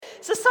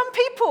So some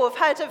people have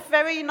had a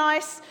very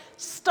nice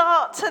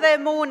start to their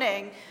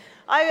morning.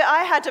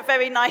 I had a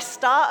very nice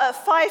start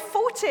at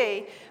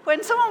 5:40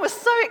 when someone was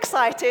so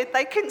excited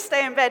they couldn't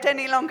stay in bed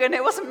any longer, and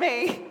it wasn't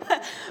me.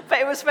 But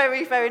it was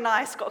very, very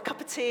nice. Got a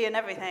cup of tea and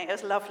everything. It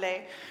was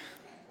lovely.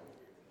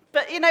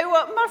 But you know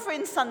what?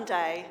 Mothering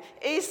Sunday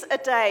is a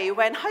day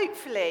when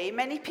hopefully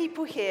many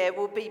people here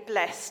will be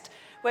blessed.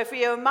 Whether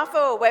you're a mother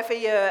or whether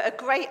you're a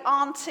great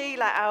auntie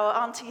like our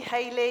Auntie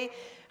Hayley,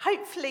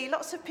 hopefully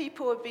lots of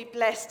people will be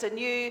blessed, and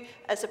you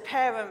as a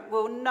parent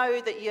will know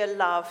that you're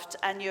loved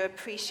and you're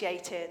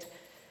appreciated.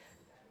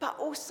 But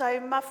also,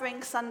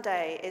 Mothering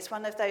Sunday is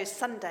one of those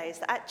Sundays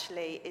that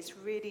actually is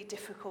really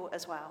difficult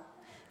as well.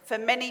 For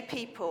many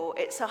people,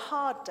 it's a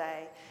hard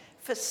day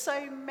for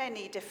so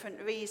many different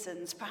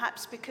reasons,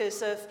 perhaps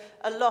because of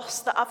a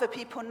loss that other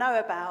people know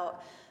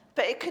about.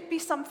 But it could be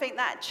something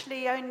that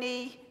actually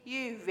only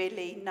you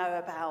really know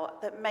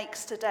about that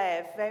makes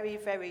today a very,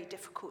 very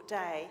difficult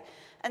day.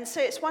 And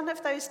so it's one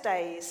of those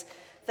days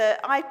that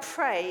I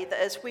pray that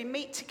as we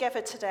meet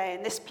together today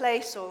in this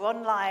place or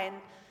online,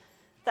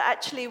 that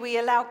actually we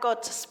allow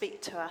God to speak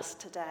to us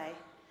today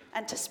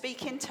and to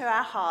speak into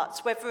our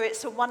hearts, whether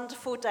it's a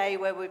wonderful day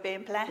where we're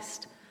being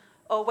blessed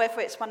or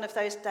whether it's one of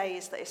those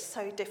days that is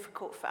so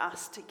difficult for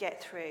us to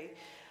get through.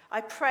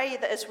 I pray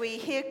that as we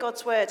hear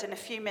God's word in a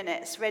few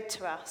minutes read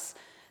to us,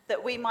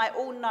 that we might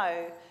all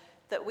know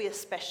that we are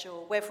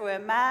special, whether we're a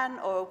man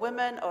or a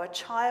woman or a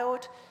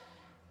child.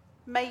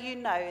 May you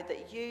know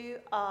that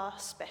you are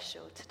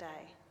special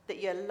today, that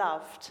you're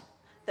loved,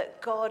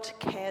 that God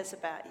cares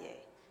about you,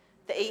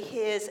 that he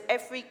hears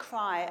every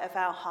cry of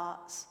our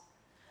hearts,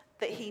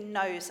 that he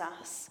knows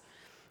us.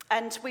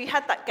 And we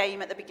had that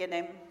game at the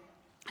beginning.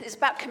 It's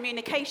about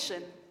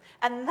communication.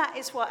 And that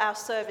is what our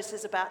service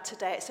is about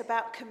today. It's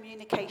about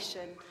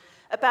communication,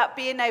 about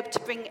being able to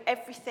bring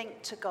everything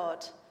to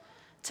God,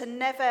 to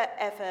never,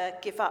 ever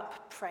give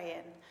up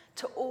praying,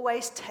 to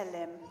always tell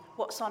him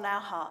what's on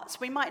our hearts.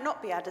 We might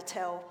not be able to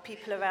tell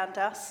people around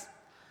us,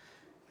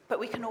 but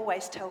we can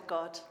always tell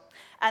God.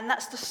 And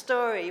that's the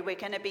story we're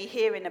going to be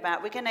hearing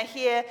about. We're going to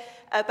hear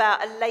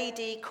about a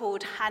lady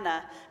called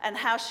Hannah and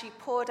how she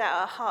poured out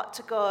her heart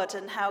to God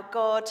and how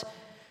God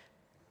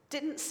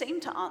didn't seem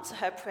to answer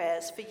her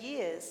prayers for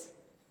years.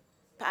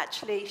 But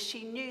actually,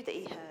 she knew that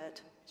he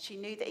heard. She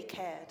knew that he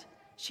cared.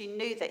 She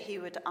knew that he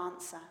would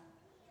answer.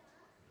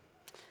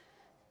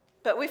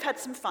 But we've had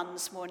some fun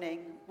this morning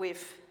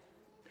with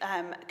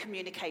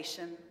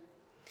communication.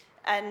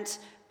 And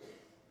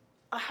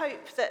I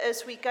hope that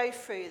as we go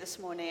through this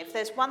morning, if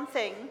there's one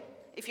thing,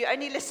 if you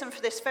only listen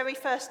for this very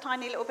first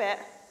tiny little bit,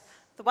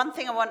 the one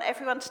thing I want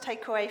everyone to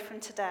take away from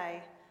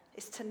today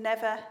is to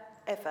never,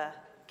 ever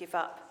give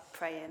up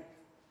praying.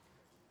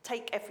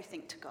 Take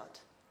everything to God,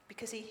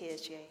 because he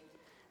hears you,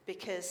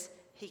 because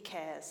he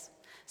cares.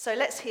 So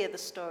let's hear the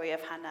story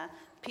of Hannah.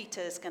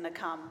 Peter's going to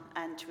come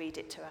and read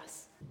it to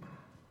us.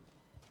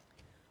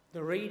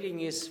 The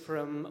reading is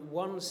from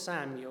 1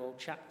 Samuel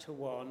chapter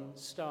 1,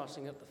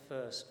 starting at the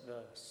first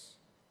verse.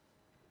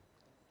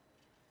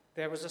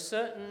 There was a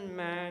certain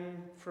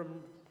man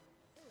from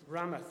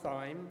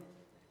Ramathaim,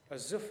 a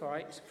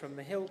Zuphite from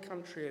the hill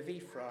country of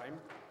Ephraim,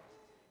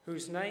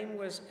 whose name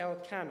was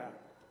Elkanah,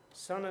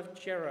 son of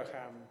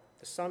Jeroham,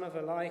 the son of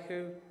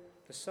Elihu,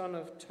 the son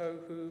of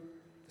Tohu,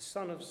 the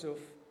son of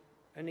Zuph,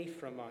 an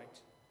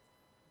Ephraimite.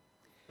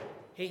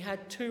 He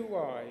had 2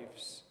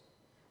 wives.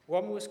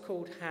 One was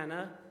called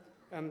Hannah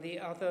and the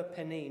other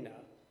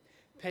Peninnah.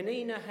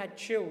 Peninnah had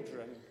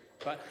children,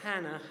 but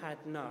Hannah had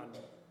none.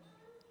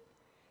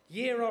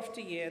 Year after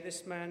year,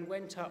 this man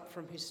went up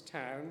from his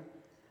town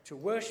to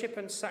worship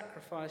and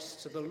sacrifice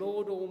to the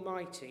Lord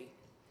Almighty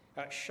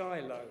at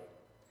Shiloh,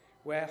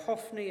 where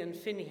Hophni and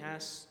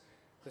Phinehas,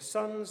 the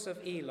sons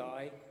of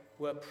Eli,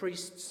 were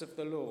priests of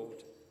the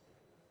Lord.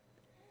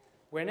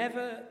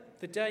 Whenever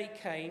the day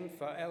came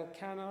for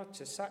Elkanah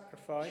to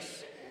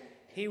sacrifice,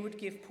 he would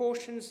give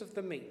portions of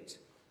the meat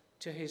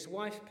to his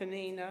wife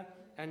Peninnah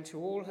and to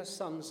all her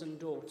sons and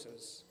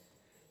daughters.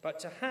 But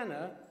to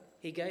Hannah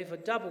he gave a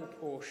double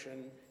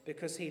portion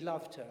because he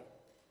loved her,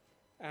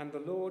 and the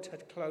Lord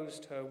had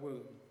closed her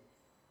womb.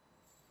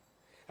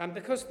 And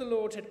because the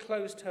Lord had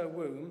closed her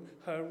womb,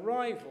 her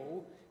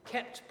rival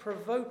kept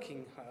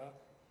provoking her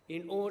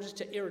in order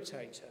to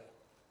irritate her.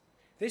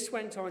 This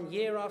went on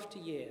year after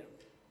year.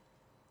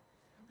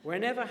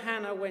 Whenever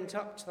Hannah went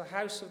up to the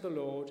house of the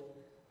Lord,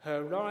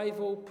 her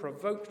rival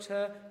provoked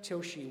her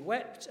till she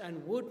wept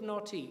and would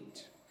not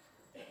eat.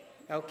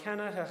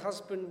 Elkanah, her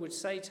husband, would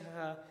say to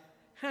her,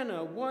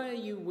 "Hannah, why are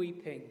you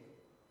weeping?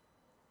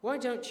 Why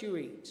don't you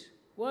eat?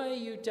 Why are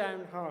you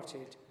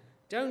downhearted?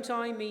 Don't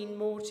I mean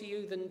more to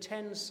you than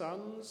 10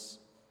 sons?"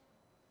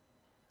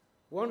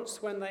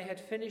 Once when they had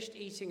finished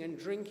eating and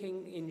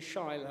drinking in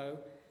Shiloh,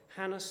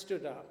 Hannah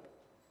stood up.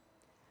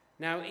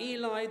 Now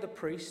Eli the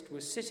priest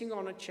was sitting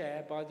on a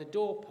chair by the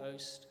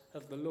doorpost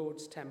of the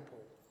Lord's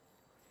temple.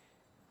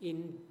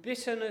 In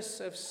bitterness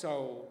of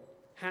soul,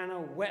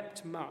 Hannah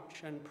wept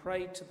much and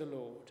prayed to the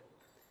Lord.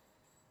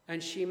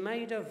 And she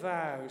made a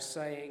vow,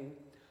 saying,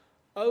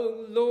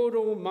 "O Lord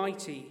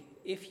Almighty,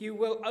 if you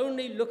will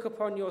only look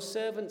upon your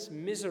servant's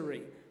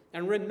misery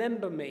and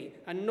remember me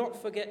and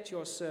not forget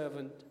your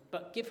servant,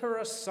 but give her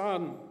a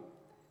son,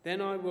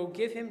 then I will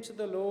give him to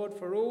the Lord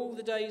for all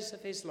the days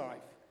of his life,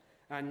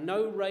 and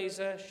no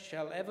razor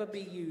shall ever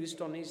be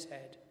used on his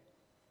head."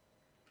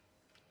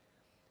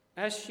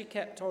 As she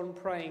kept on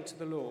praying to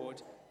the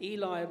Lord,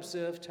 Eli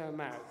observed her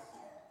mouth.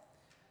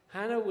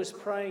 Hannah was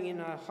praying in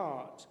her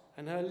heart,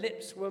 and her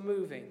lips were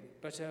moving,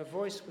 but her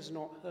voice was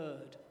not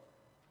heard.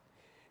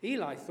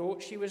 Eli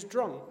thought she was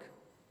drunk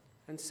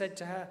and said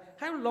to her,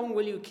 "How long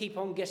will you keep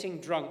on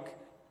getting drunk?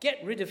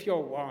 Get rid of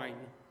your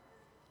wine."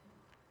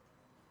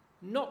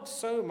 "Not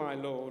so, my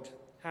lord,"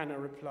 Hannah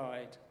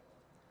replied.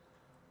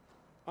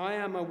 "I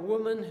am a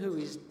woman who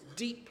is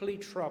deeply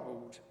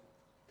troubled.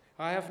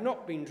 I have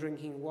not been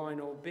drinking wine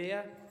or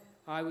beer.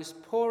 I was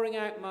pouring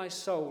out my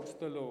soul to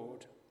the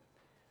Lord.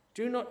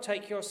 Do not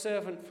take your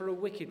servant for a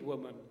wicked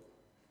woman.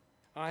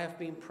 I have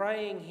been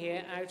praying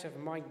here out of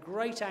my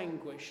great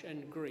anguish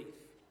and grief."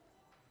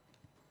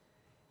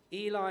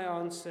 Eli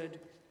answered,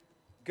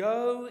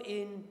 "Go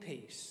in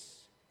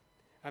peace,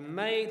 and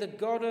may the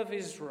God of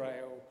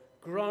Israel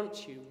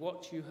grant you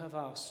what you have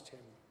asked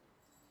him."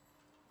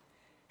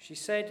 She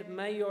said,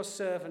 "May your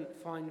servant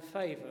find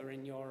favor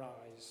in your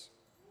eyes."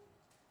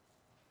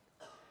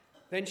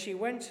 Then she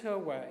went her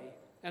way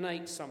and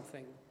ate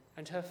something,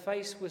 and her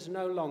face was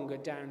no longer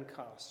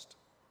downcast.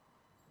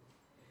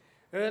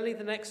 Early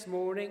the next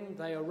morning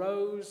they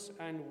arose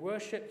and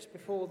worshipped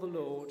before the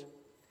Lord,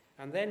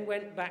 and then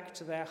went back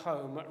to their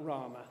home at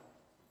Ramah.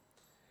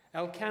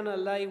 Elkanah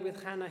lay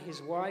with Hannah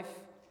his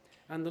wife,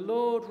 and the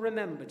Lord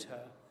remembered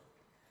her.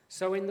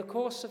 So in the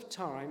course of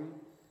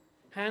time,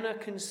 Hannah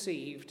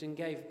conceived and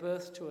gave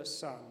birth to a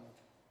son.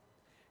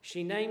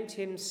 She named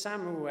him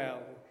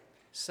Samuel,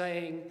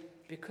 saying,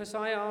 "Because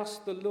I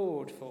asked the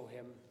Lord for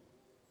him."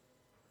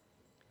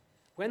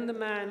 When the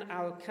man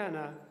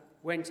Elkanah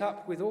went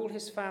up with all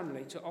his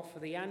family to offer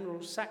the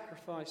annual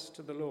sacrifice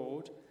to the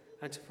Lord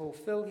and to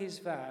fulfill his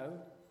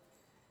vow,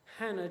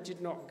 Hannah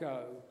did not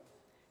go.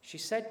 She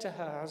said to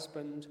her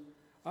husband,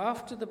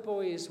 "After the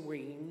boy is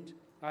weaned,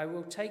 I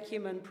will take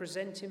him and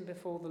present him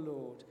before the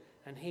Lord,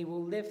 and he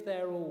will live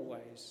there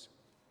always."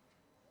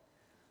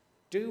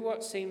 "Do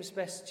what seems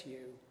best to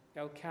you,"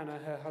 Elkanah,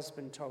 her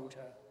husband, told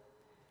her.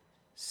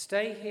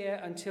 "Stay here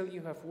until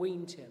you have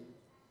weaned him.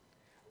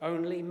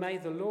 Only may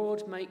the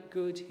Lord make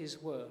good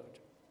his word."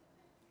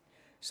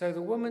 So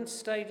the woman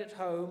stayed at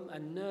home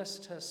and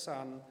nursed her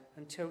son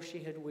until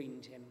she had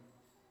weaned him.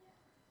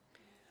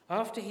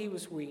 After he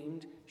was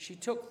weaned, she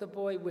took the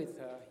boy with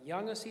her,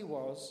 young as he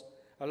was,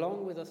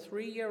 along with a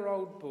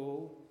 3-year-old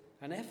bull,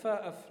 an ephah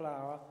of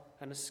flour,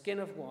 and a skin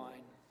of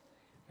wine,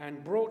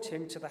 and brought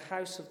him to the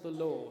house of the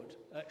Lord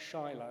at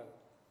Shiloh.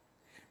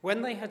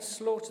 When they had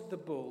slaughtered the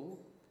bull,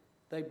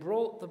 they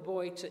brought the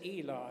boy to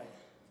Eli,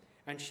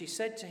 and she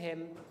said to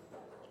him,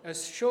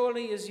 "As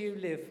surely as you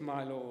live,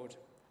 my lord,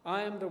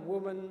 I am the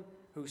woman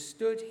who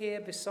stood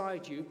here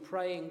beside you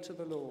praying to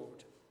the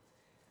Lord.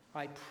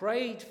 I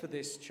prayed for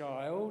this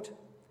child,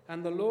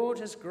 and the Lord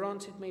has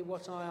granted me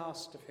what I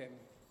asked of him.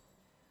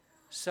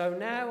 So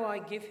now I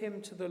give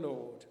him to the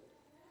Lord.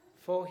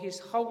 For his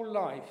whole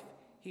life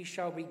he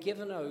shall be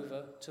given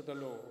over to the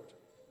Lord."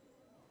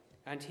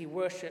 And he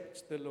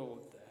worshipped the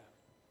Lord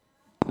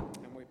there.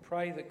 And we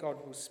pray that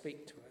God will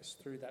speak to us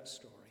through that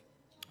story.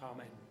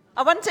 Amen.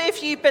 I wonder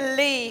if you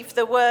believe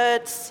the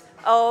words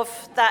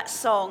of that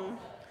song.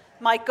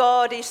 My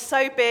God is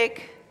so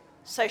big,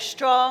 so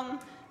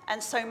strong,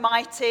 and so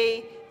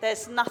mighty,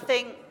 there's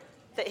nothing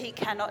that he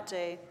cannot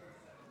do.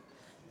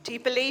 Do you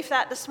believe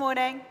that this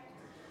morning?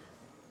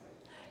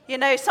 You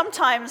know,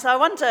 sometimes I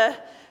wonder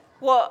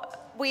what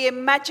we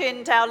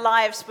imagined our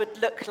lives would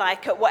look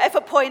like at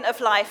whatever point of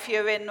life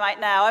you're in right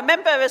now. I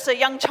remember as a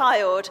young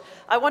child,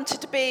 I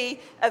wanted to be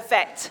a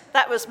vet.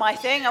 That was my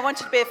thing. I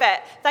wanted to be a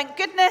vet. Thank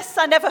goodness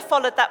I never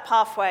followed that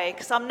pathway,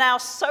 because I'm now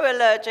so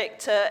allergic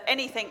to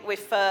anything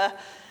with fur.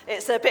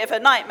 It's a bit of a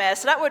nightmare,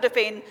 so that would have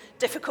been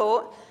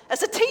difficult.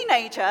 As a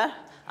teenager,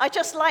 I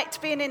just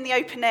liked being in the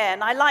open air,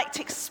 and I liked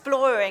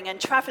exploring and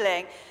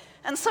travelling.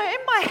 And so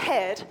in my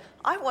head,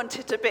 I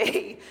wanted to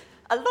be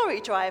a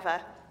lorry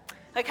driver.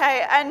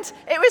 Okay, and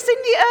it was in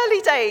the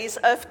early days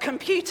of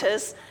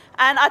computers,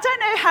 and I don't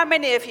know how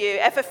many of you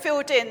ever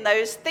filled in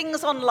those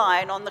things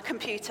online on the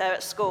computer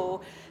at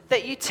school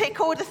that you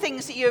tick all the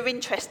things that you're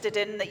interested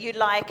in, that you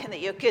like and that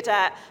you're good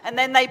at, and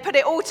then they put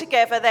it all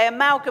together, they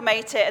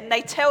amalgamate it, and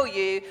they tell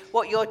you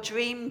what your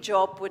dream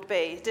job would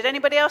be. Did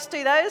anybody else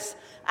do those?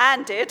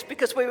 Anne did,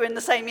 because we were in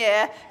the same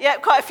year. Yeah,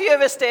 quite a few of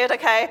us did,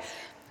 okay.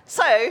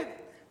 So,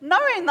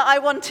 knowing that I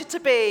wanted to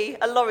be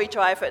a lorry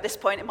driver at this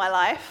point in my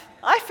life,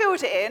 I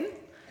filled it in,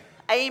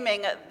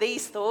 aiming at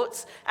these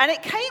thoughts, and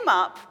it came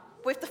up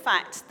with the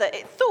fact that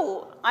it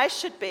thought I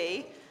should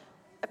be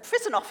a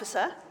prison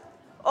officer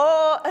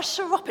or a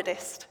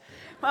chiropodist.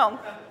 Well,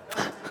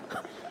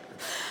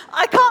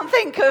 I can't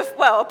think of,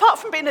 well, apart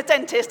from being a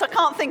dentist, I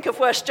can't think of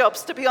worse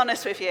jobs, to be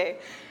honest with you.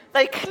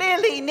 They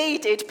clearly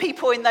needed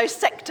people in those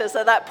sectors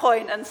at that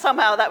point, and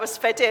somehow that was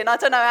fed in. I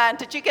don't know, Anne,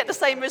 did you get the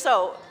same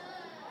result?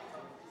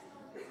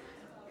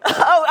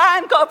 Oh,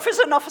 Anne got a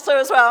prison officer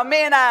as well.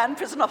 Me and Anne,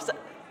 prison officer.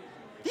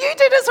 You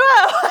did as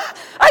well.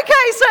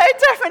 Okay, so it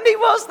definitely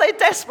was. They're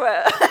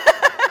desperate.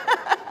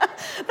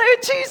 They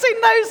were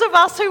choosing those of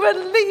us who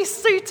were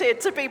least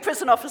suited to be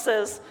prison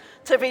officers.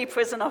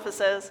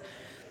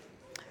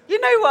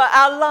 You know what?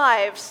 Our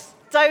lives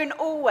don't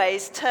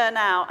always turn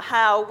out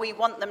how we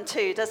want them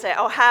to, does it?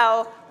 Or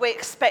how we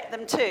expect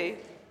them to.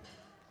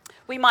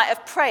 We might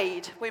have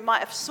prayed. We might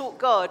have sought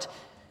God.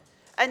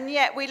 And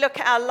yet we look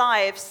at our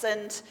lives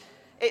and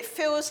it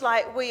feels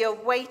like we are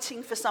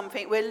waiting for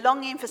something. We're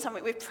longing for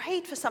something. We've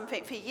prayed for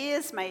something for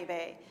years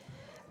maybe.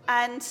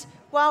 And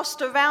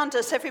whilst around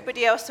us,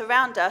 everybody else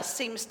around us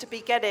seems to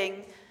be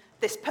getting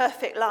this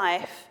perfect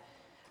life,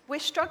 we're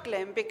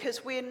struggling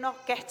because we're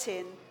not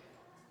getting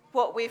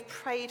what we've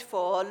prayed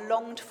for or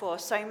longed for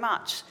so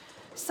much.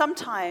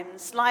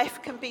 Sometimes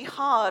life can be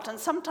hard, and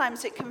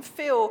sometimes it can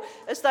feel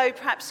as though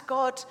perhaps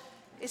God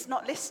is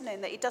not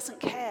listening, that he doesn't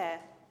care.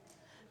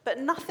 But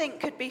nothing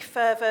could be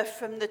further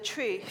from the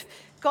truth.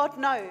 God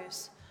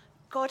knows,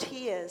 God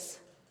hears,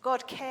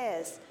 God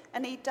cares,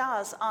 and he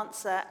does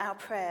answer our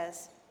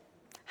prayers.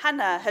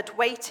 Hannah had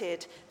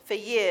waited for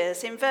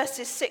years. In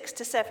verses 6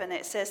 to 7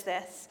 it says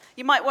this.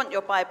 You might want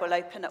your Bible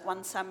open at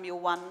 1 Samuel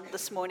 1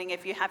 this morning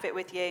if you have it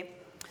with you.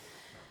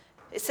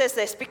 It says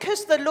this,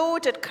 because the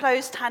Lord had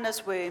closed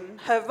Hannah's womb,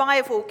 her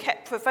rival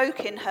kept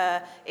provoking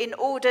her in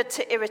order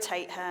to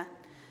irritate her.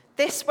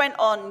 This went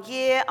on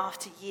year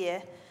after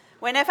year.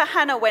 Whenever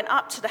Hannah went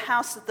up to the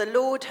house of the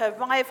Lord, her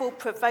rival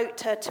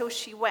provoked her till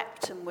she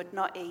wept and would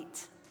not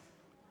eat.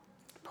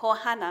 Poor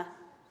Hannah.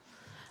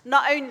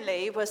 Not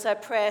only was her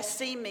prayer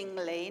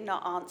seemingly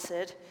not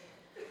answered,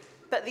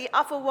 but the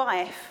other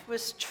wife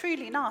was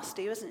truly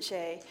nasty, wasn't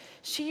she?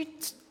 She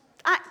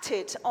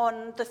acted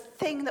on the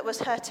thing that was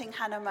hurting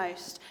Hannah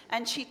most,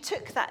 and she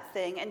took that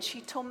thing and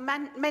she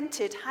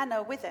tormented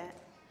Hannah with it.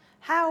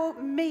 How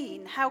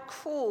mean, how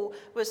cruel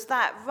was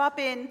that,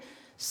 rubbing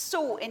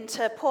salt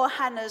into poor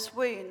Hannah's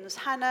wounds.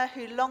 Hannah,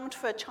 who longed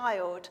for a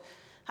child,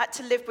 had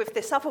to live with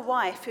this other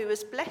wife who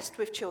was blessed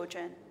with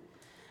children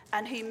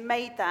and who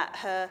made that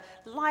her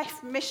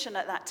life mission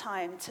at that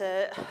time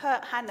to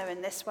hurt Hannah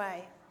in this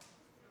way.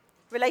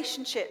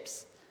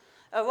 Relationships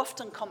are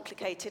often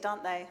complicated,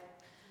 aren't they?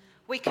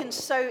 We can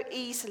so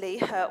easily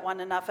hurt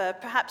one another,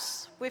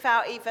 perhaps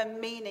without even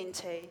meaning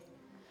to.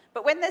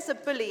 But when there's a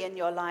bully in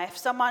your life,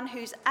 someone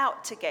who's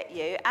out to get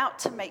you, out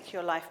to make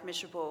your life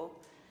miserable,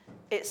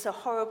 it's a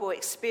horrible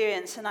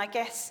experience. And I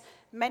guess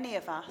many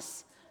of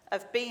us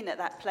have been at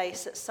that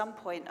place at some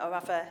point or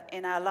other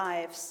in our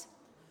lives.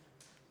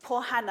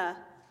 Poor Hannah,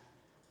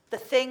 the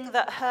thing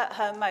that hurt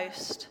her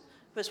most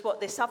was what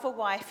this other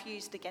wife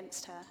used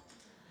against her,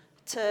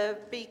 to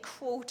be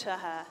cruel to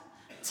her,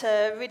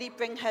 to really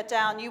bring her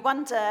down. You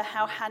wonder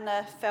how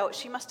Hannah felt.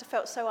 She must have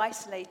felt so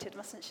isolated,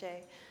 mustn't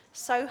she?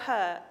 So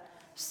hurt,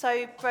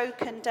 so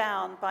broken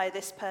down by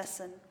this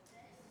person.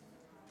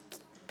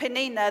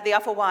 Peninnah, the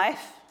other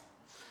wife,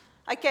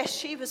 I guess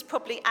she was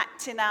probably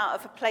acting out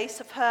of a place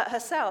of hurt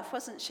herself,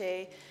 wasn't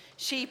she?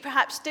 She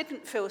perhaps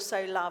didn't feel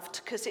so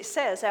loved, because it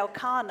says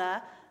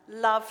Elkanah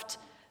loved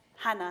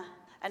Hannah,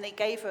 and he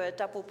gave her a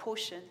double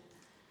portion.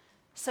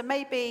 So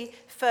maybe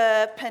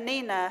for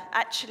Peninnah,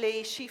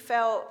 actually, she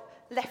felt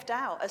left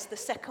out as the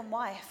second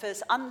wife,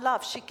 as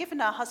unloved. She'd given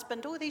her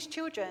husband all these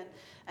children,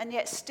 and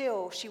yet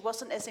still she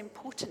wasn't as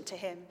important to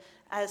him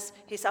as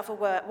his other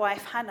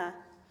wife, Hannah.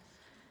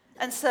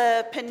 And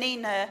so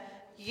Peninnah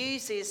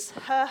uses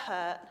her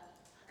hurt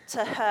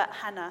to hurt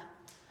Hannah,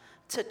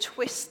 to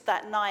twist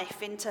that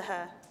knife into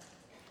her,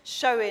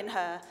 showing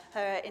her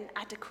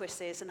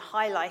inadequacies and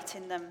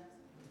highlighting them.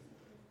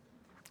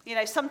 You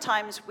know,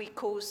 sometimes we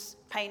cause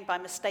pain by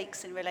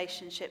mistakes in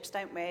relationships,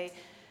 don't we?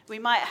 We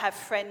might have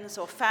friends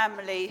or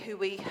family who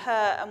we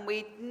hurt and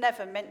we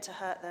never meant to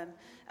hurt them,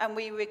 and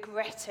we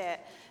regret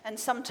it. And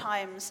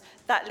sometimes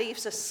that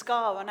leaves a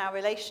scar on our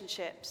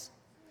relationships.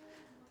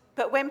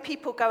 But when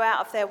people go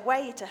out of their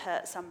way to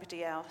hurt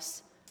somebody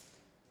else,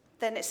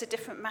 then it's a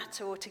different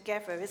matter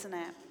altogether, isn't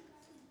it?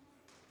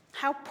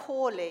 How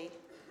poorly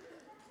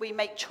we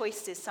make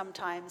choices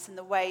sometimes in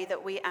the way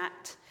that we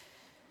act.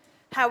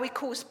 How we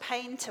cause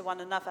pain to one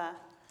another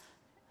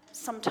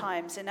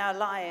sometimes in our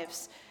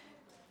lives.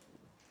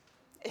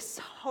 It's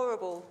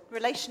horrible.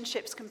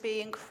 Relationships can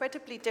be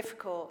incredibly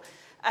difficult.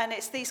 And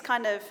it's these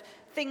kind of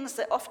things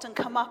that often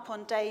come up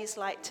on days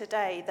like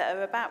today that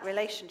are about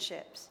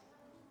relationships.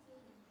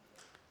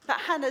 But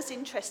Hannah's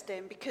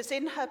interesting because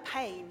in her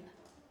pain,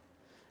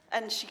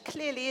 and she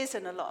clearly is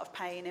in a lot of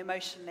pain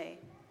emotionally,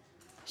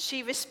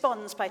 she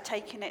responds by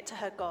taking it to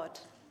her God.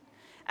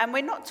 And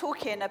we're not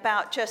talking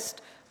about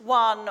just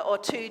 1 or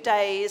 2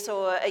 days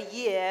or a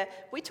year.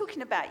 We're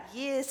talking about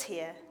years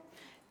here.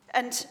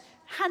 And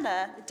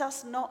Hannah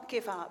does not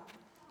give up.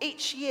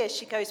 Each year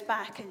she goes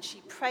back and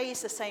she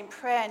prays the same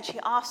prayer and she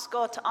asks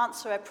God to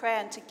answer her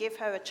prayer and to give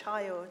her a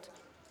child.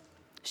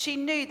 She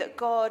knew that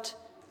God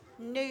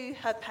knew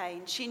her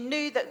pain. She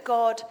knew that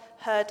God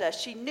heard her.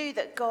 She knew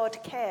that God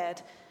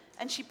cared.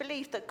 And she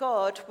believed that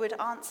God would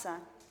answer.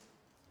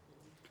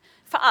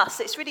 For us,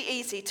 it's really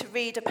easy to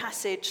read a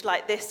passage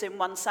like this in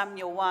 1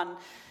 Samuel 1,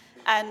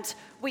 and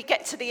we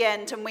get to the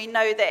end and we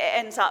know that it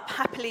ends up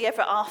happily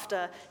ever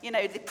after. You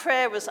know, the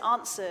prayer was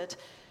answered.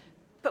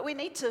 But we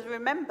need to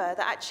remember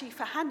that actually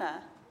for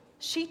Hannah,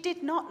 she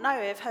did not know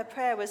if her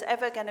prayer was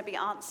ever going to be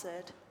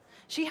answered.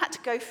 She had to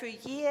go through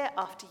year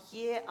after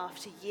year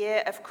after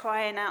year of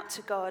crying out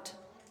to God.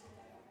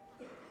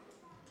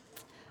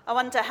 I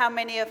wonder how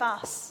many of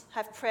us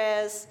have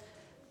prayers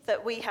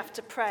that we have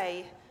to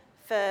pray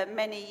for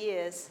many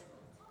years.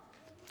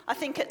 I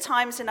think at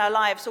times in our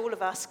lives, all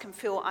of us can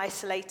feel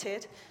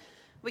isolated.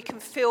 We can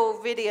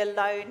feel really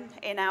alone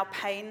in our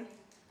pain,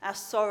 our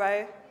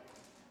sorrow.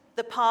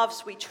 The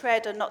paths we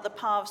tread are not the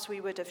paths we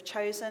would have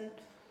chosen.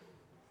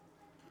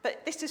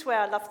 But this is where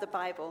I love the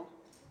Bible,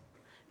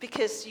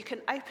 because you can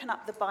open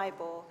up the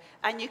Bible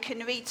and you can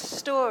read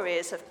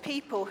stories of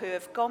people who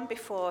have gone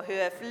before, who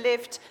have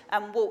lived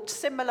and walked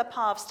similar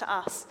paths to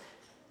us,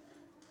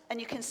 and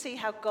you can see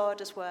how God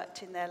has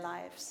worked in their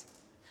lives.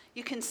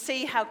 You can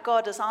see how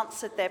God has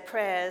answered their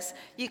prayers.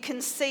 You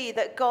can see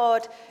that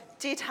God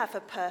did have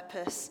a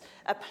purpose,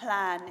 a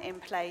plan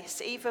in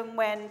place, even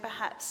when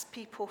perhaps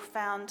people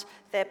found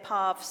their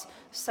paths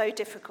so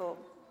difficult.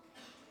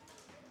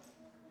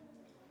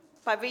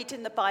 By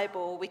reading the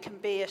Bible, we can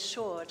be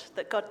assured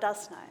that God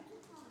does know,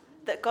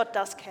 that God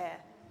does care,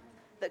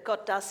 that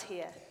God does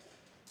hear,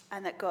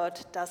 and that God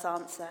does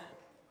answer.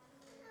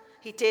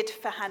 He did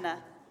for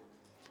Hannah,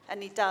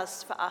 and he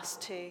does for us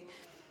too.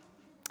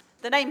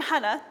 The name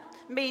Hannah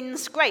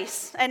means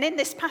grace, and in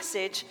this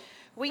passage,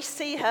 we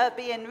see her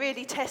being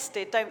really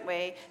tested, don't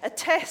we? A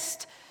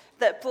test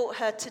that brought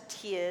her to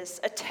tears,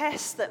 a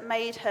test that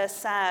made her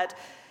sad,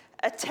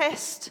 a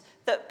test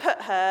that put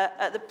her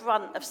at the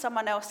brunt of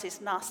someone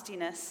else's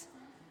nastiness,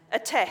 a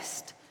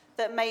test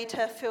that made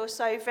her feel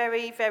so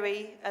very,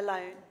 very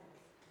alone.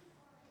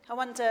 I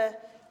wonder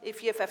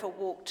if you've ever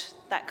walked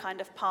that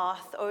kind of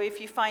path, or if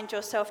you find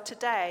yourself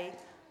today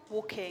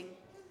walking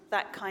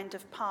that kind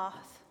of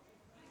path.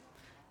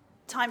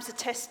 Times of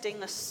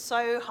testing are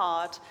so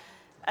hard,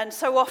 and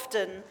so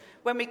often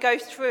when we go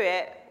through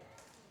it,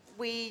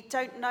 we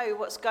don't know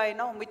what's going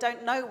on. We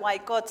don't know why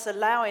God's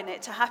allowing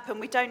it to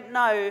happen. We don't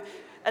know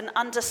and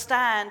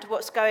understand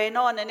what's going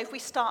on. And if we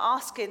start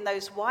asking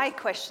those why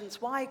questions,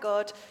 why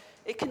God,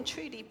 it can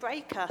truly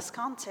break us,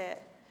 can't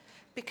it?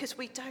 Because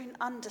we don't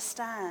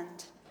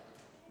understand.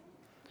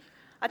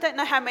 I don't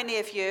know how many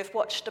of you have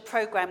watched a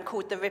program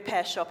called The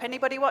Repair Shop.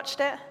 Anybody watched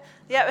it?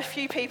 Yeah, a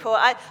few people.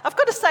 I've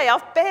got to say,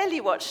 I've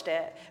barely watched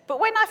it. But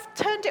when I've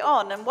turned it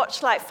on and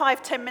watched like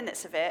 5-10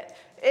 minutes of it,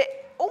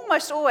 it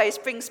almost always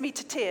brings me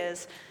to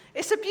tears.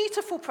 It's a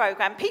beautiful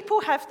program. People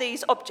have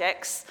these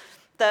objects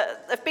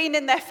that have been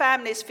in their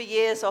families for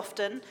years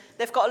often.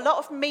 They've got a lot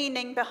of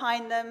meaning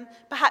behind them.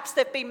 Perhaps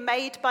they've been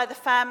made by the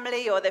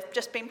family, or they've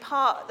just been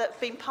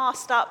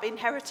passed up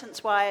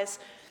inheritance-wise.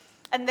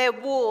 And they're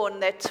worn,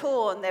 they're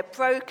torn, they're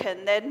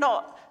broken, they're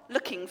not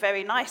looking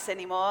very nice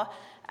anymore.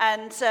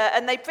 And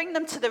they bring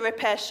them to the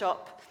repair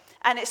shop,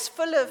 and it's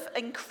full of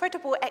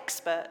incredible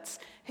experts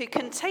who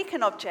can take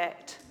an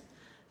object,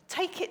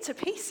 take it to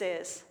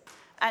pieces,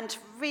 and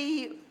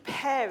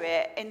repair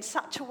it in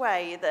such a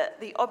way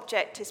that the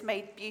object is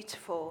made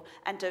beautiful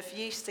and of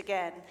use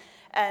again.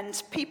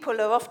 And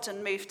people are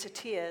often moved to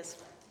tears.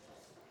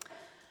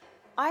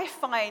 I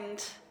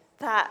find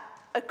that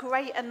a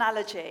great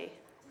analogy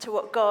to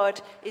what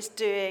God is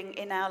doing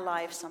in our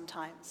lives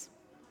sometimes.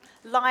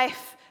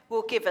 Life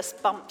will give us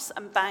bumps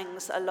and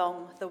bangs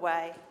along the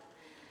way.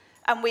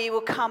 And we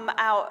will come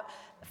out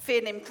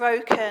feeling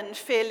broken,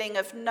 feeling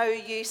of no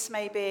use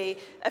maybe,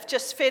 of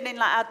just feeling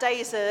like our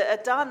days are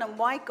done, and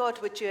why, God,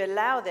 would you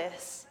allow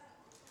this?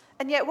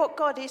 And yet what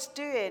God is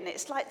doing,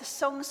 it's like the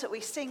songs that we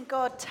sing,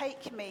 God,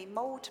 take me,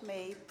 mold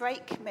me,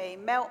 break me,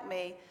 melt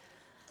me.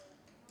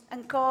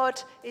 And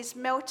God is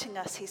melting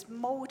us, he's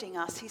molding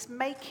us, he's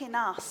making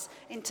us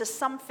into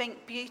something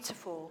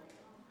beautiful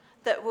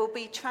that will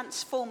be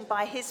transformed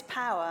by his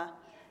power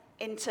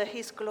into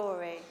his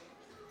glory.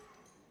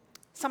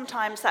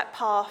 Sometimes that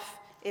path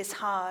is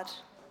hard.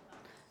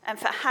 And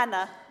for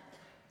Hannah,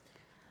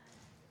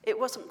 it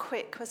wasn't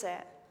quick, was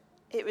it?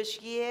 It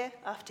was year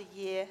after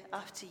year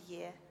after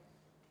year.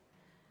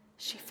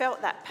 She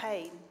felt that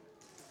pain.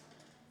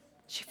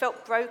 She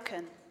felt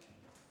broken.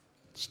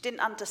 She didn't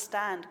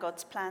understand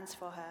God's plans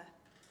for her.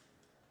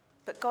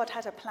 But God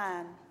had a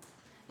plan.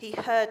 He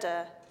heard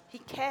her. He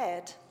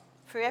cared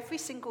for every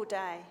single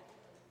day.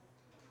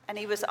 And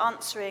he was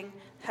answering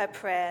her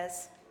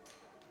prayers.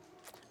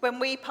 When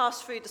we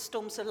pass through the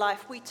storms of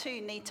life, we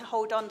too need to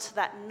hold on to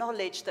that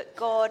knowledge that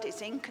God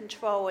is in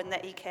control and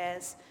that he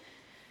cares.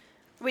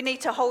 We need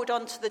to hold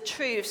on to the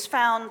truths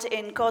found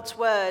in God's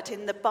word,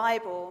 in the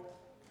Bible.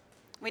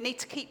 We need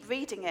to keep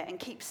reading it and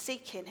keep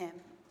seeking him.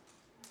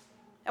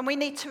 And we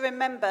need to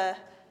remember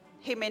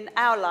him in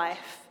our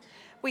life.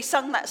 We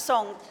sung that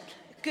song,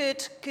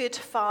 Good, Good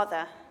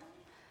Father.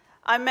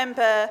 I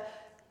remember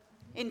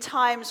in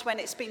times when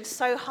it's been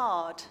so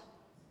hard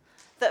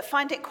that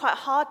find it quite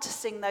hard to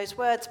sing those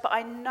words, but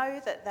I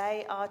know that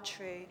they are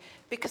true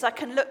because I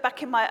can look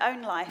back in my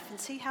own life and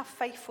see how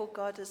faithful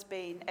God has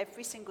been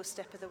every single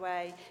step of the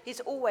way. He's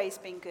always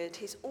been good.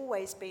 He's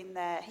always been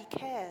there. He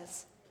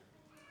cares.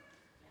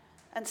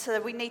 And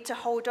so we need to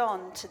hold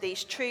on to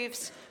these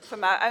truths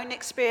from our own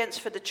experience,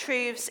 for the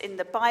truths in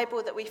the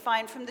Bible that we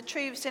find, from the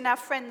truths in our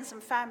friends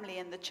and family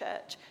in the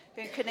church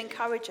who can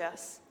encourage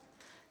us.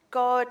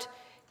 God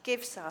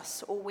gives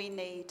us all we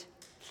need.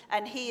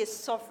 And he is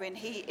sovereign.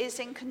 He is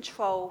in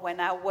control when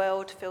our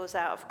world feels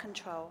out of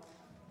control.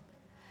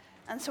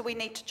 And so we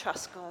need to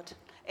trust God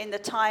in the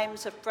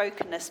times of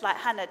brokenness, like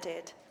Hannah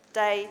did,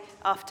 day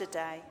after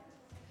day.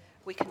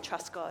 We can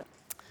trust God.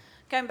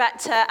 Going back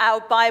to our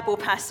Bible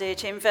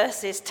passage in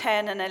verses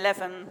 10 and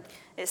 11,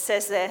 it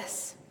says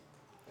this.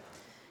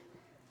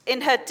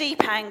 In her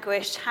deep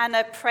anguish,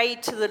 Hannah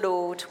prayed to the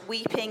Lord,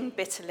 weeping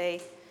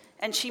bitterly.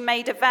 And she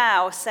made a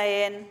vow,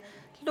 saying,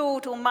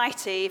 Lord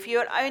Almighty, if you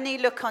will only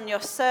look on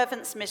your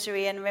servant's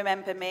misery and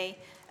remember me,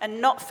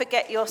 and not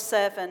forget your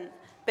servant,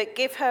 but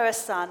give her a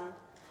son,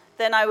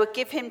 then I will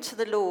give him to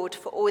the Lord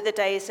for all the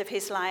days of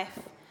his life,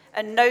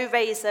 and no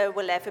razor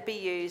will ever be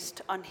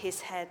used on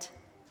his head.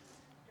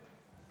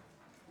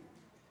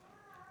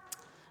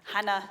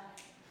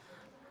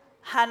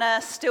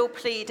 Hannah still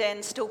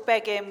pleading, still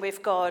begging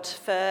with God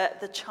for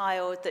the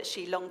child that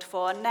she longed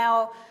for, and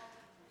now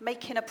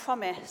making a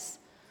promise.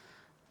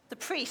 The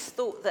priest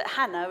thought that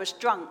Hannah was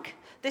drunk.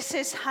 This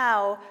is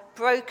how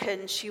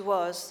broken she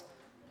was.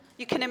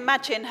 You can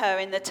imagine her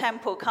in the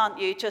temple, can't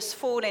you? Just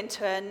falling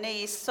to her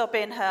knees,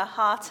 sobbing her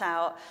heart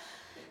out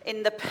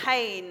in the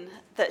pain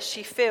that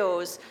she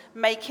feels,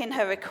 making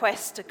her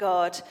request to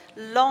God,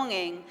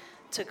 longing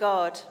to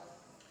God.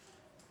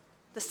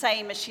 The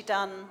same as she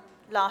done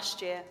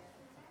last year,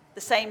 the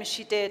same as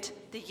she did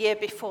the year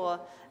before,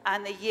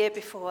 and the year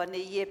before, and the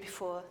year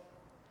before.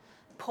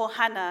 Poor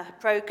Hannah,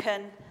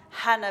 broken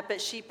Hannah,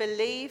 but she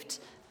believed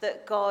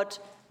that God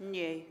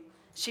knew.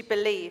 She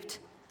believed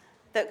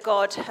that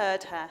God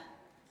heard her.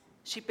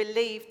 She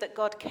believed that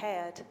God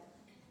cared.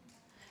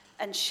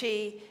 And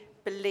she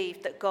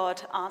believed that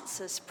God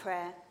answers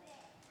prayer.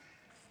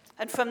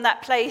 And from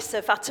that place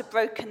of utter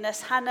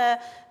brokenness, Hannah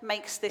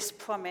makes this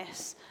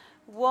promise.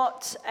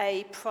 What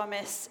a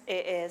promise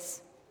it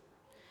is.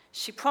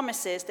 She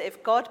promises that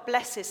if God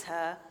blesses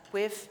her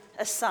with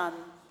a son,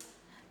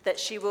 that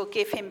she will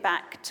give him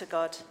back to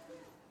God,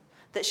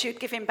 that she would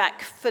give him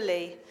back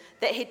fully,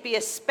 that he'd be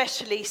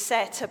especially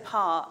set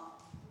apart.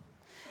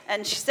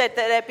 And she said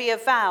that there'd be a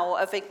vow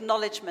of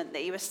acknowledgement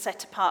that he was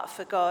set apart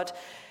for God.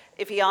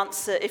 If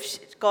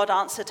God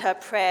answered her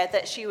prayer,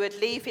 that she would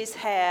leave his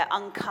hair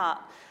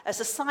uncut as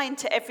a sign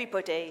to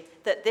everybody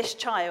that this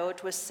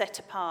child was set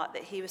apart,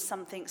 that he was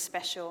something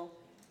special.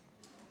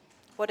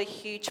 What a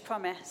huge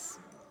promise.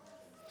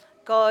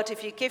 God,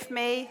 if you give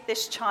me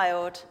this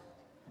child,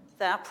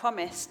 then I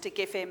promise to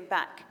give him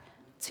back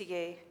to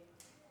you.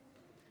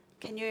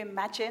 Can you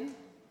imagine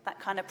that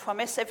kind of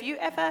promise? Have you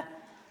ever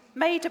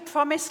made a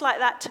promise like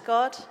that to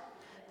God?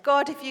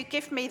 God, if you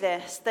give me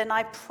this, then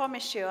I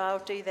promise you I'll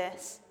do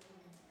this.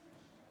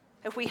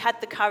 Have we had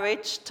the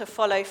courage to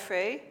follow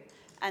through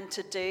and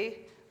to do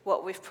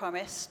what we've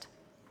promised?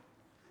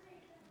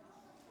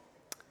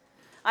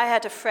 I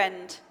had a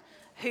friend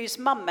whose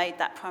mum made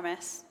that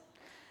promise.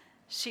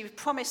 She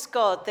promised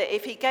God that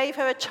if he gave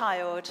her a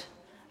child,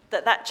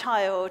 that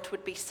child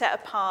would be set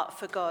apart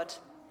for God.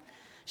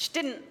 She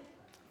didn't,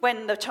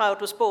 when the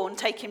child was born,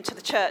 take him to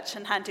the church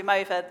and hand him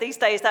over. These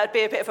days that would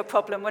be a bit of a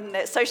problem, wouldn't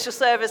it? Social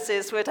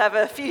services would have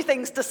a few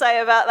things to say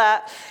about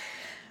that.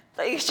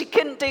 But she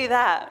couldn't do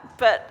that.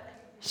 But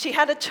she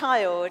had a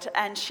child,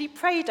 and she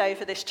prayed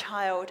over this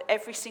child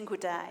every single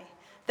day,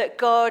 that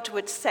God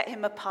would set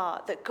him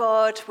apart, that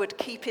God would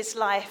keep his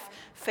life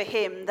for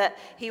him, that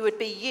he would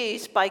be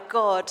used by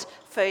God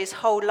for his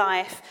whole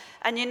life.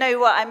 And you know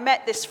what? I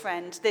met this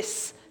friend,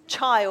 this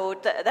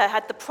child that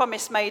had the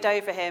promise made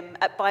over him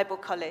at Bible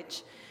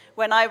college.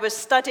 When I was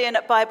studying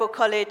at Bible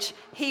college,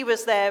 he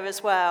was there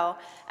as well.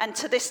 And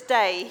to this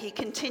day, he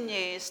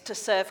continues to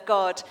serve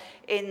God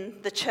in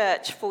the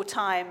church full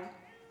time.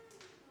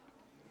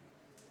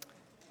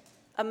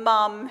 A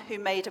mum who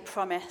made a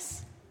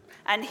promise.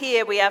 And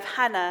here we have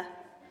Hannah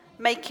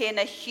making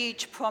a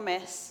huge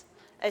promise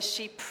as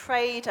she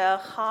prayed her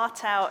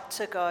heart out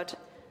to God.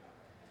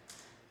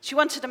 She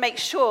wanted to make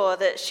sure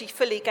that she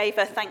fully gave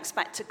her thanks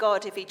back to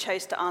God if he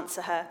chose to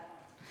answer her,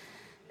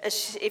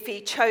 if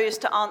he chose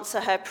to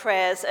answer her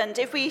prayers. And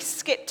if we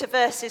skip to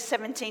verses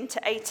 17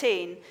 to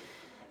 18,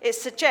 it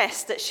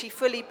suggests that she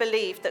fully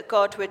believed that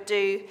God would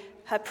do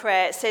her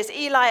prayer. It says,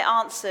 Eli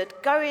answered,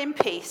 "Go in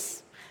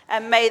peace,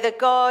 and may the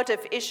God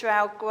of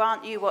Israel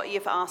grant you what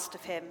you've asked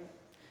of him."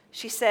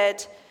 She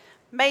said,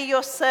 "May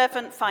your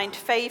servant find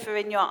favor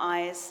in your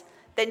eyes."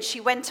 Then she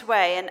went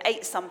away and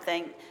ate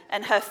something,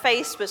 and her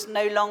face was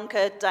no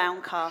longer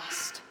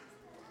downcast.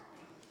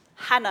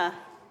 Hannah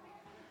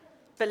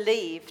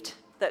believed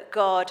that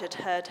God had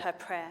heard her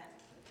prayer,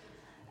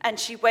 and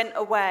she went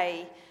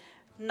away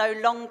no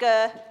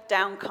longer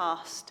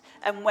downcast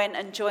and went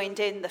and joined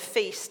in the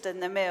feast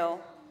and the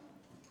meal.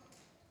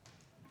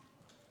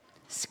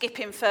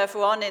 Skipping further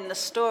on in the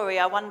story,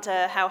 I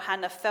wonder how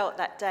Hannah felt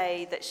that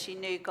day that she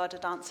knew God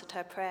had answered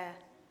her prayer.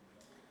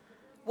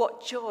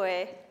 What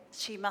joy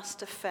she must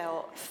have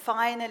felt.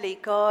 Finally,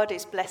 God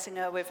is blessing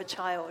her with a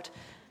child.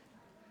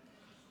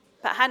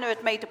 But Hannah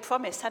had made a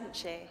promise, hadn't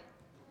she?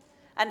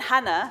 And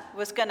Hannah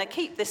was going to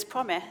keep this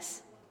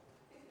promise.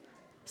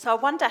 So I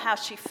wonder how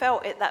she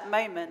felt at that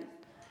moment.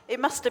 It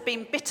must have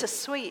been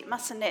bittersweet,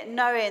 mustn't it,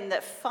 knowing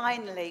that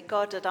finally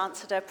God had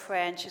answered her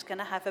prayer and she's going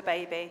to have a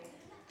baby.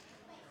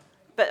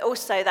 But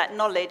also that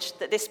knowledge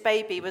that this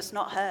baby was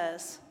not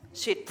hers.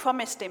 She had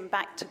promised him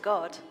back to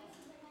God.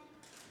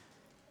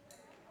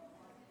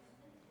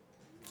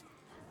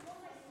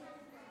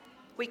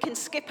 We can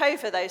skip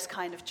over those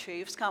kind of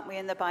truths, can't we,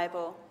 in the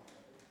Bible?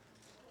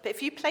 But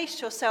if you place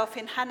yourself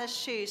in Hannah's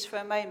shoes for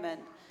a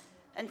moment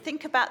and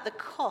think about the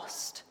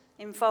cost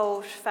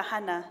involved for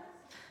Hannah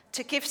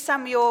to give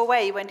Samuel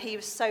away when he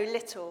was so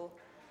little,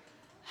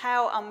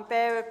 how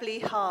unbearably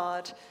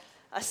hard.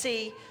 I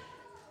see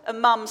a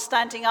mum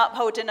standing up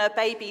holding her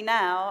baby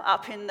now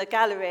up in the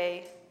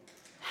gallery.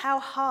 How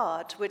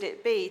hard would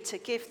it be to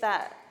give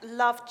that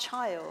loved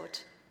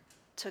child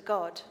to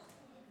God?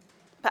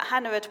 But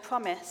Hannah had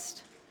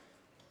promised.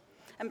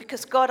 And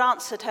because God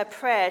answered her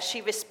prayer,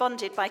 she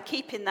responded by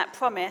keeping that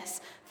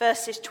promise.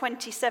 Verses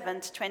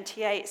 27 to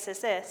 28 says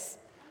this: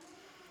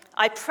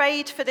 I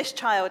prayed for this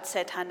child,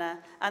 said Hannah,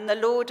 and the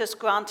Lord has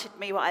granted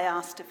me what I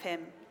asked of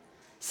him.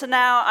 So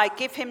now I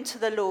give him to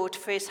the Lord.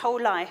 For his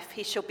whole life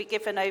he shall be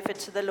given over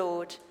to the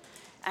Lord.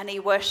 And he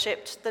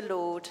worshipped the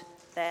Lord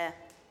there.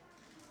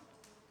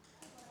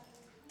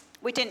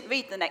 We didn't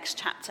read the next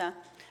chapter,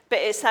 but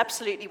it's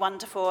absolutely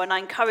wonderful. And I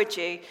encourage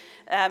you,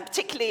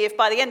 particularly if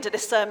by the end of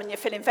this sermon you're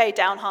feeling very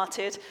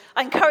downhearted,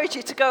 I encourage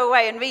you to go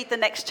away and read the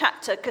next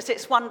chapter because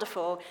it's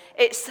wonderful.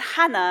 It's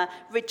Hannah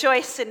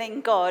rejoicing in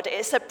God.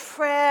 It's a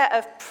prayer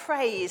of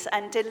praise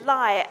and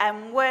delight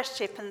and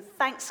worship and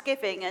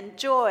thanksgiving and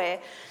joy.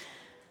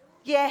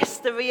 Yes,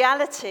 the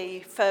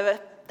reality for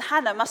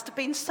Hannah must have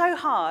been so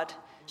hard.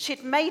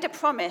 She'd made a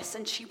promise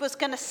and she was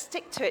going to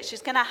stick to it.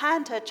 She's going to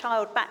hand her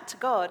child back to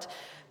God.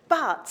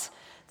 But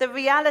the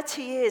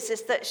reality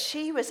is that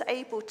she was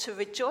able to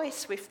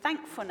rejoice with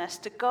thankfulness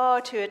to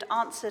God who had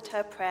answered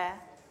her prayer.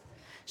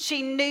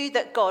 She knew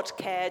that God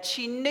cared.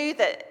 She knew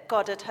that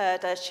God had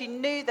heard her. She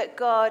knew that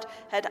God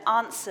had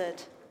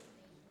answered.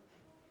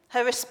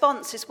 Her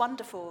response is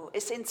wonderful.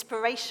 It's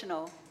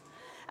inspirational.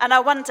 And I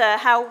wonder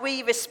how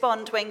we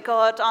respond when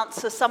God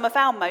answers some of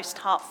our most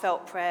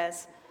heartfelt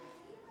prayers.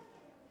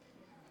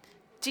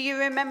 Do you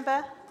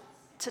remember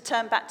to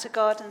turn back to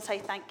God and say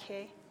thank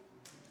you?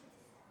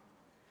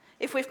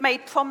 If we've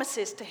made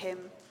promises to him,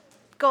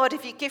 God,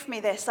 if you give me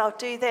this, I'll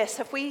do this.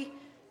 Have we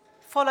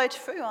followed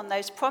through on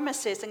those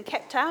promises and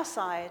kept our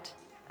side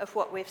of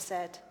what we've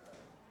said?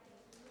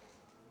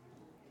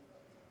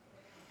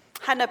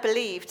 Hannah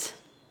believed,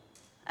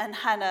 and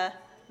Hannah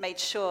made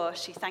sure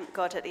she thanked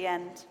God at the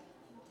end.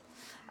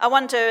 I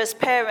wonder as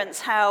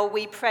parents how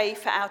we pray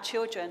for our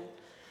children.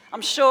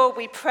 I'm sure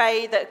we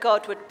pray that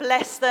God would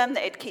bless them,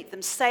 that he'd keep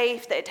them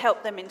safe, that he'd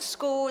help them in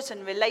schools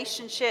and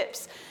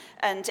relationships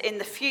and in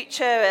the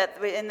future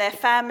in their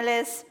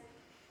families.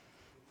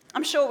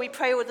 I'm sure we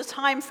pray all the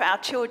time for our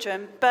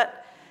children,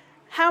 but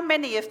how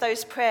many of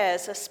those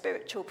prayers are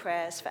spiritual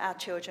prayers for our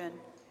children?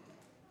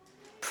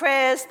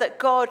 Prayers that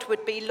God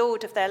would be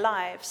Lord of their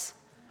lives.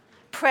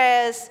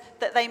 Prayers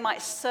that they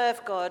might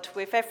serve God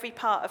with every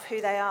part of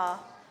who they are.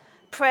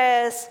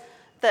 Prayers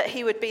that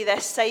he would be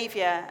their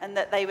saviour and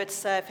that they would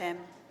serve him.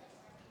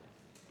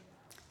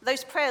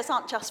 Those prayers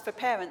aren't just for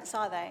parents,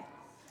 are they?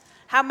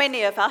 How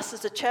many of us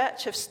as a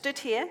church have stood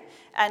here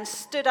and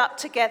stood up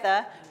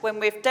together when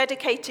we've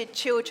dedicated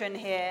children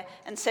here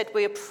and said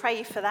we'll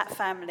pray for that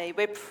family,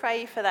 we'll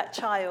pray for that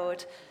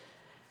child.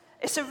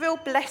 It's a real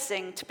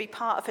blessing to be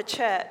part of a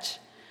church.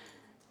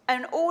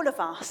 And all of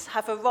us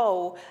have a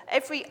role.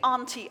 Every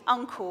auntie,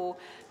 uncle,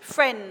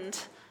 friend,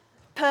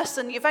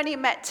 person you've only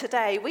met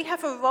today, we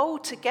have a role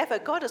together.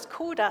 God has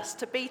called us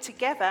to be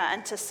together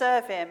and to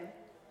serve him.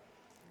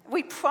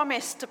 We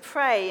promise to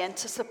pray and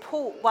to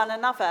support one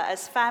another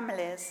as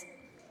families.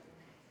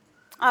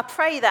 I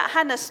pray that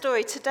Hannah's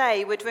story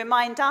today would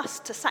remind us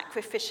to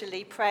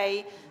sacrificially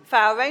pray for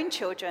our own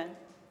children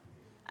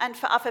and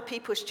for other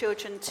people's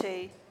children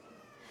too.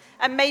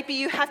 And maybe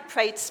you have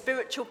prayed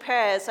spiritual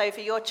prayers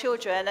over your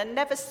children and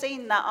never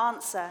seen that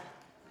answer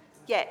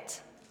yet.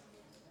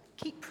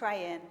 Keep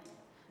praying.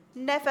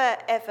 Never,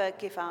 ever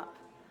give up,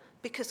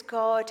 because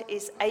God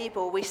is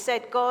able. We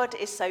said God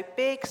is so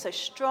big, so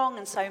strong,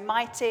 and so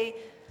mighty,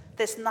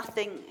 there's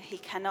nothing he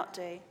cannot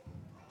do.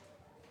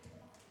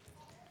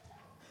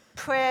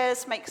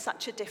 Prayers make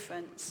such a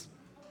difference.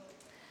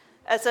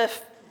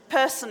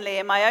 Personally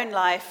in my own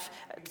life,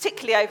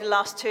 particularly over the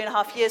last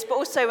 2.5 years, but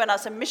also when I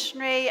was a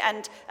missionary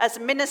and as a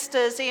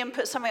minister, Ian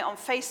put something on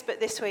Facebook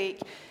this week,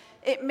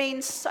 it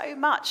means so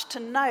much to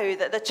know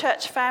that the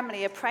church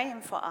family are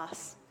praying for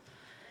us.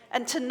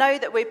 And to know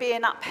that we're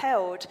being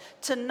upheld,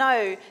 to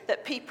know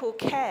that people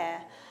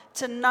care,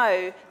 to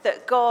know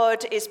that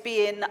God is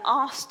being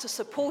asked to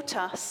support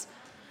us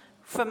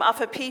from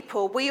other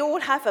people. We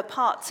all have a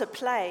part to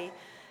play.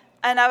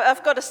 And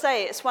I've got to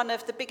say, it's one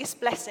of the biggest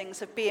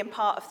blessings of being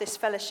part of this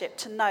fellowship,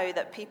 to know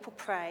that people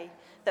pray,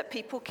 that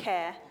people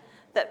care,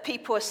 that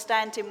people are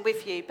standing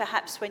with you,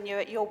 perhaps when you're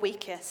at your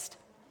weakest.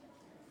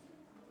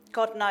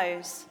 God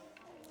knows.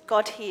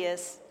 God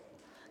hears.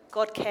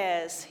 God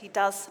cares. He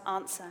does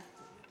answer.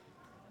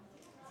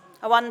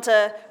 I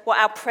wonder what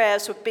our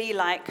prayers would be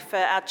like for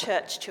our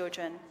church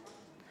children,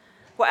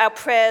 what our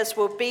prayers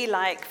will be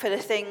like for the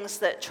things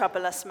that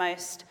trouble us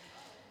most.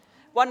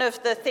 One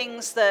of the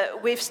things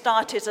that we've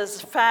started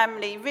as a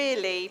family,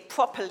 really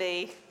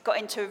properly got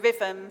into a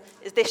rhythm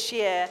this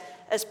year,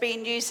 has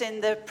been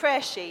using the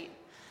prayer sheet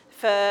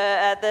for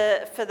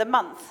the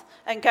month,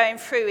 and going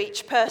through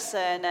each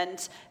person,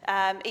 and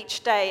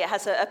each day it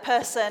has a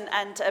person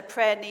and a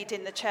prayer need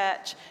in the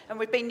church. And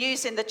we've been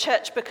using the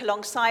church book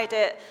alongside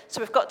it,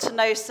 so we've got to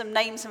know some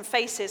names and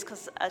faces,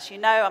 because as you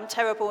know, I'm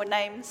terrible with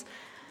names.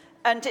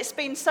 And it's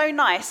been so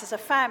nice as a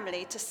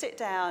family to sit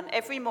down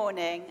every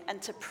morning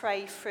and to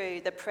pray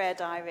through the prayer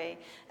diary,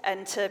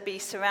 and to be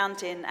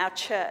surrounding our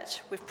church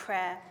with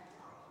prayer.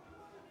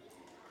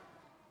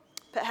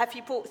 But have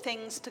you brought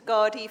things to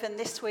God even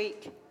this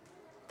week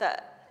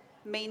that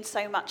mean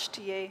so much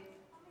to you?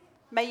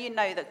 May you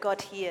know that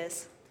God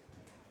hears.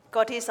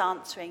 God is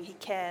answering. He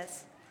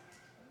cares.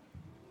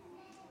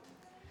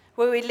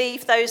 Will we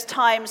leave those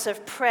times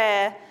of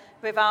prayer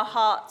with our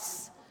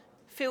hearts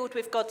filled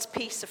with God's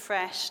peace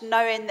afresh,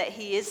 knowing that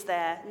he is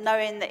there,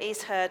 knowing that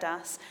he's heard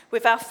us,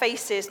 with our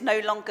faces no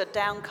longer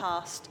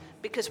downcast,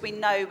 because we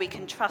know we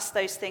can trust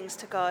those things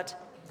to God?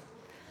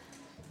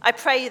 I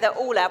pray that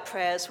all our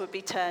prayers would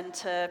be turned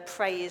to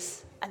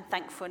praise and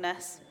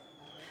thankfulness,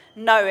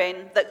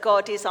 knowing that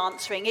God is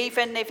answering,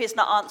 even if he's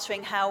not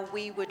answering how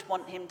we would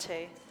want him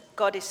to.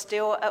 God is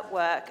still at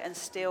work and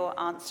still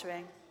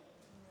answering.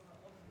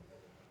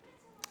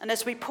 And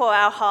as we pour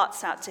our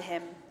hearts out to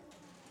him,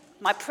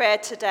 my prayer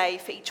today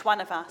for each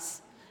one of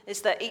us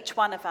is that each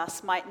one of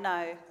us might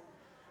know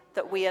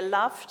that we are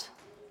loved,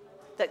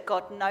 that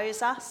God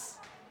knows us,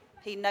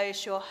 he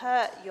knows your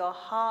hurt, your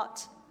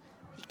heart,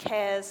 he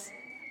cares,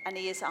 and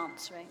he is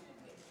answering.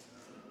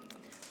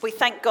 We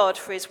thank God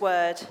for his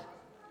word.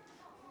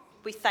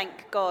 We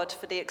thank God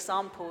for the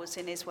examples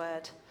in his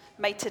word.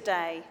 May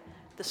today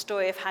the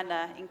story of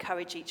Hannah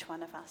encourage each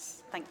one of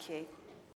us. Thank you.